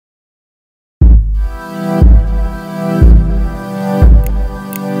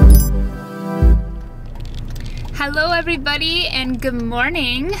Hello everybody and good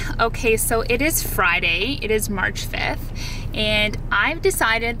morning. Okay, so it is Friday, it is March 5th, and I've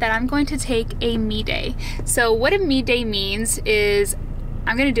decided that I'm going to take a me day. So what a me day means is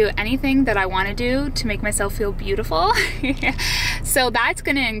I'm gonna do anything that I want to do to make myself feel beautiful. So that's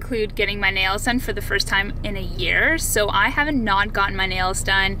gonna include getting my nails done for the first time in a year. So I have not gotten my nails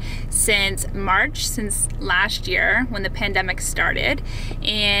done since March, since last year when the pandemic started.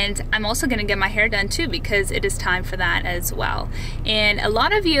 And I'm also gonna get my hair done too because it is time for that as well. And a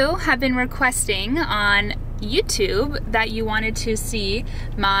lot of you have been requesting on YouTube that you wanted to see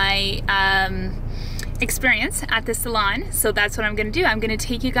my experience at the salon, so that's what I'm gonna do. I'm gonna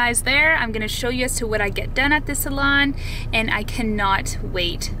take you guys there. I'm gonna show you as to what I get done at the salon, and I cannot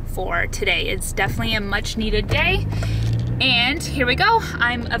wait for today. It's definitely a much needed day. And here we go.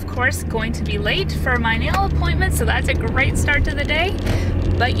 I'm of course going to be late for my nail appointment, so that's a great start to the day.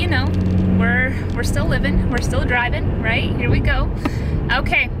 But you know, we're still living, we're still driving, right? Here we go.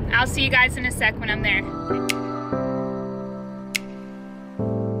 Okay, I'll see you guys in a sec when I'm there.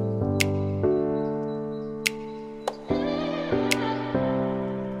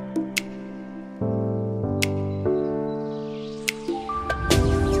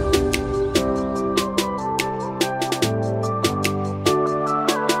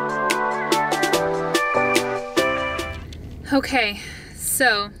 Okay,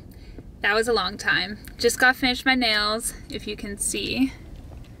 so that was a long time. Just got finished my nails, if you can see.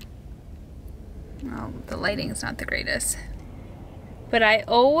 Oh, the lighting's not the greatest. But I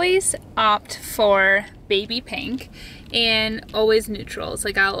always opt for baby pink and always neutrals.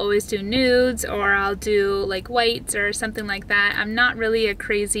 Like I'll always do nudes or I'll do like whites or something like that. I'm not really a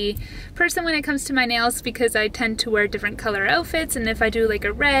crazy person when it comes to my nails because I tend to wear different color outfits, and if I do like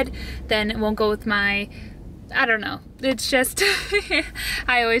a red, then it won't go with my, I don't know, it's just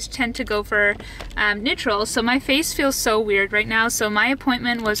I always tend to go for neutral. So my face feels so weird right now. So my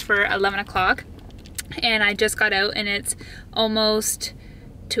appointment was for 11 o'clock and I just got out and it's almost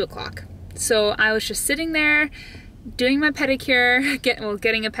 2 o'clock. So I was just sitting there doing my pedicure,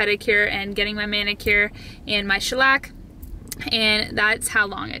 getting a pedicure and getting my manicure and my shellac. And that's how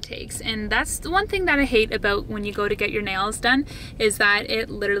long it takes. And that's the one thing that I hate about when you go to get your nails done, is that it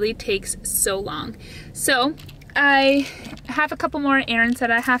literally takes so long. So I have a couple more errands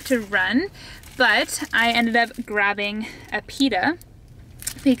that I have to run, but I ended up grabbing a pita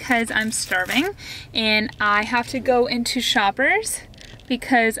because I'm starving and I have to go into Shoppers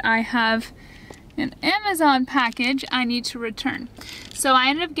because I have an Amazon package I need to return. So I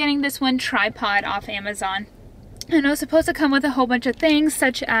ended up getting this one tripod off Amazon. And it was supposed to come with a whole bunch of things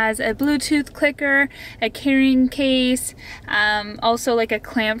such as a Bluetooth clicker, a carrying case, also like a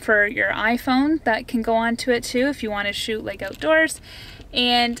clamp for your iPhone that can go onto it too if you want to shoot like outdoors.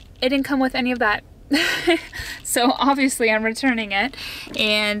 And it didn't come with any of that. So obviously I'm returning it.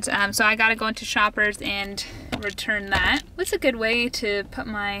 And so I gotta go into Shoppers and return that. What's a good way to put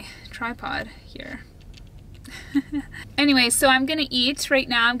my tripod here? Anyway, so I'm gonna eat right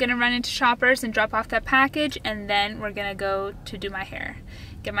now. I'm gonna run into Shoppers and drop off that package, and then we're gonna go to do my hair,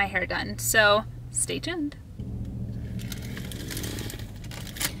 get my hair done. So stay tuned.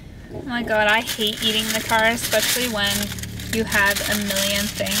 Oh my god, I hate eating in the car, especially when you have a million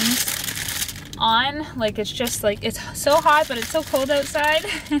things on. Like it's just like, it's so hot but it's so cold outside.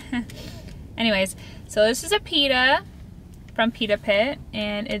 Anyways, so this is a pita from Pita Pit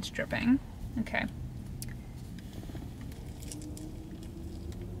and it's dripping. Okay.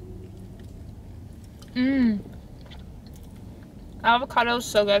 Avocado is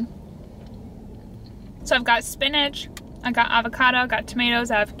so good. So I've got spinach, I got avocado, I got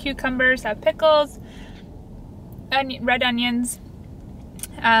tomatoes, I have cucumbers, I have pickles, red onions,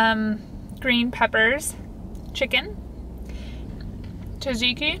 green peppers, chicken,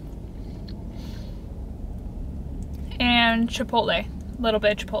 tzatziki, and chipotle. A little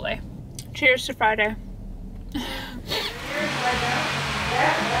bit of chipotle. Cheers to Friday.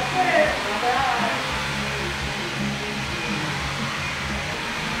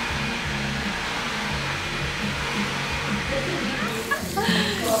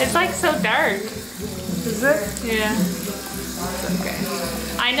 It's like so dark. Is it? Yeah. Okay.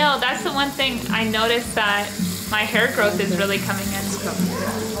 I know, that's the one thing I noticed, that my hair growth is really coming in.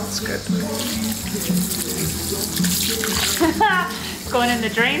 That's good. Going in the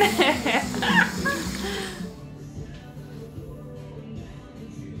drain.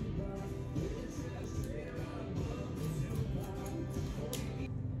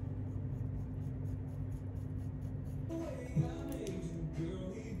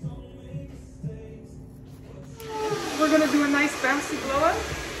 We're gonna do a nice bouncy blow up?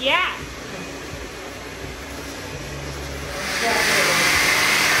 Yeah.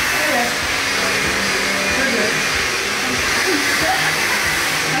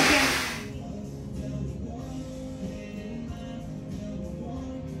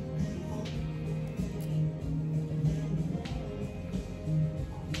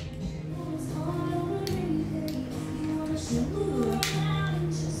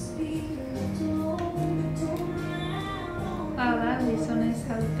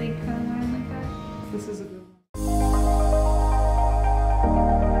 has big curling iron like that. This is a good one.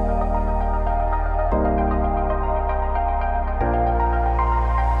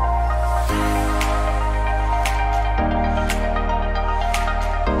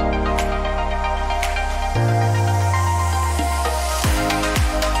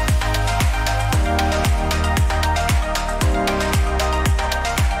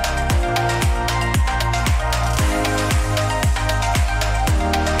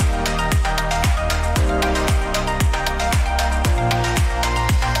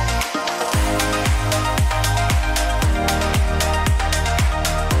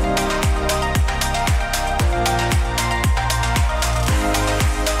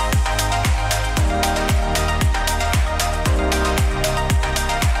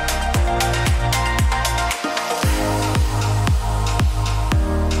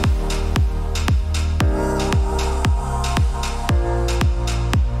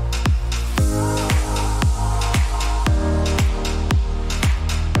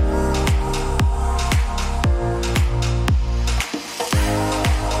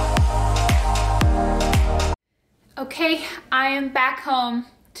 Okay, I am back home.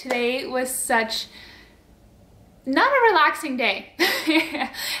 Today was such not a relaxing day.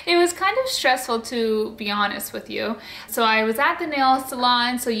 It was kind of stressful, to be honest with you. So I was at the nail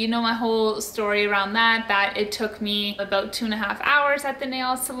salon, so you know my whole story around that it took me about 2.5 hours at the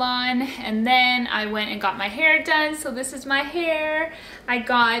nail salon, and then I went and got my hair done. So this is my hair. I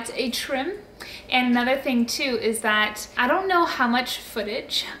got a trim. And another thing too is that I don't know how much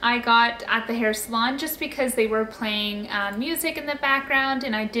footage I got at the hair salon, just because they were playing music in the background,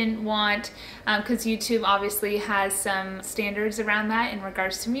 and I didn't want, because YouTube obviously has some standards around that in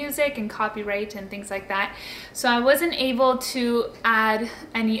regards to music and copyright and things like that. So I wasn't able to add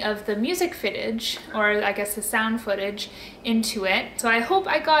any of the music footage, or I guess the sound footage, into it. So I hope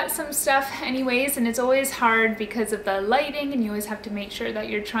I got some stuff anyways, and it's always hard because of the lighting, and you always have to make sure that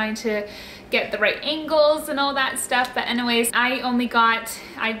you're trying to get the right angles and all that stuff. But anyways, every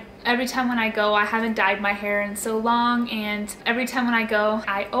time when I go, I haven't dyed my hair in so long, and every time when I go,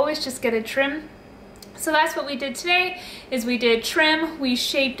 I always just get a trim. So that's what we did today, is we did trim. We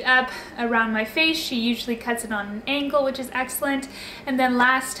shaped up around my face. She usually cuts it on an angle, which is excellent. And then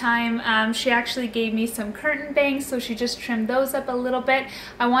last time, she actually gave me some curtain bangs, so she just trimmed those up a little bit.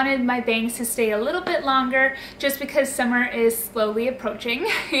 I wanted my bangs to stay a little bit longer, just because summer is slowly approaching.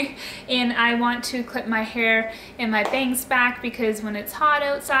 And I want to clip my hair and my bangs back, because when it's hot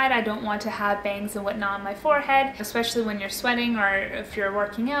outside, I don't want to have bangs and whatnot on my forehead, especially when you're sweating or if you're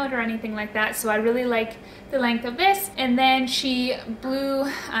working out or anything like that. So I really like the length of this. And then she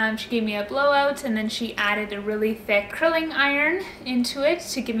gave me a blowout, and then she added a really thick curling iron into it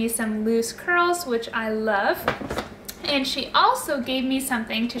to give me some loose curls, which I love. And she also gave me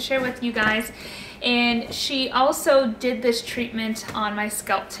something to share with you guys, and she also did this treatment on my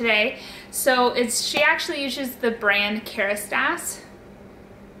scalp today. So she actually uses the brand Kerastase,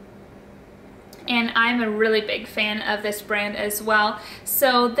 and I'm a really big fan of this brand as well.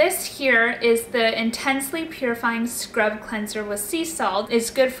 So this here is the Intensely Purifying Scrub Cleanser with sea salt. It's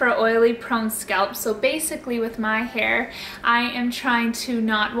good for oily prone scalp. So basically with my hair, I am trying to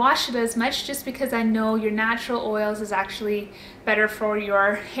not wash it as much, just because I know your natural oils is actually better for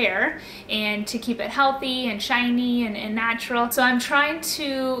your hair and to keep it healthy and shiny and natural. So I'm trying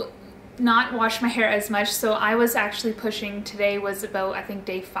to not wash my hair as much. So I was actually pushing, today was about, I think,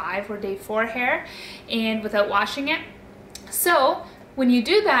 day 5 or day 4 hair, and without washing it. So when you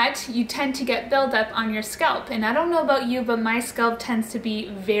do that, you tend to get buildup on your scalp. And I don't know about you, but my scalp tends to be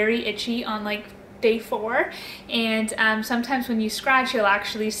very itchy on like day 4, and sometimes when you scratch, you'll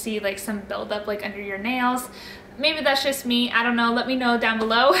actually see like some buildup like under your nails. Maybe that's just me, I don't know. Let me know down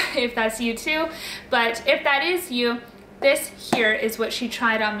below if that's you too. But if that is you, this here is what she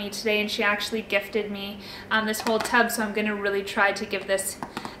tried on me today, and she actually gifted me this whole tub, so I'm gonna really try to give this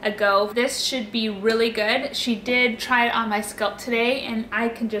a go. This should be really good. She did try it on my scalp today, and I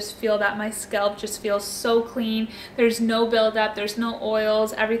can just feel that my scalp just feels so clean. There's no buildup, there's no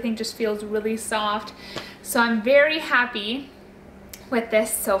oils, everything just feels really soft. So I'm very happy with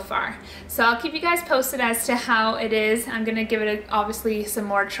this so far. So I'll keep you guys posted as to how it is. I'm gonna give it obviously some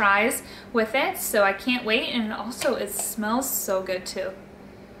more tries with it, so I can't wait. And also it smells so good too.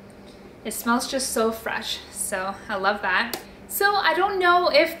 It smells just so fresh, so I love that. So I don't know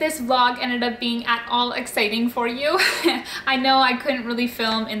if this vlog ended up being at all exciting for you. I know I couldn't really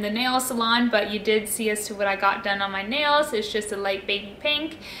film in the nail salon, but you did see as to what I got done on my nails. It's just a light baby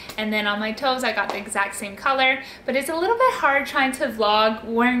pink, and then on my toes I got the exact same color. But it's a little bit hard trying to vlog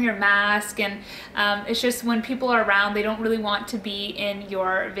wearing your mask, and it's just when people are around, they don't really want to be in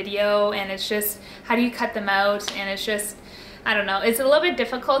your video, and it's just, how do you cut them out? And it's just, I don't know, it's a little bit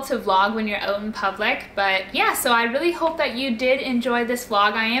difficult to vlog when you're out in public. But yeah, so I really hope that you did enjoy this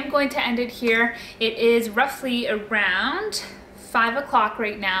vlog. I am going to end it here. It is roughly around 5 o'clock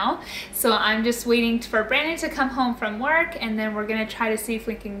right now, so I'm just waiting for Brandon to come home from work, and then we're gonna try to see if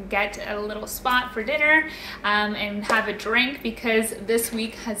we can get a little spot for dinner and have a drink, because this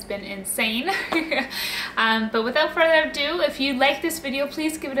week has been insane. But without further ado, if you like this video,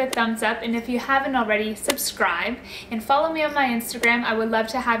 please give it a thumbs up, and if you haven't already, subscribe and follow me on my Instagram. I would love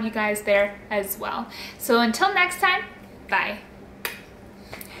to have you guys there as well. So until next time, bye.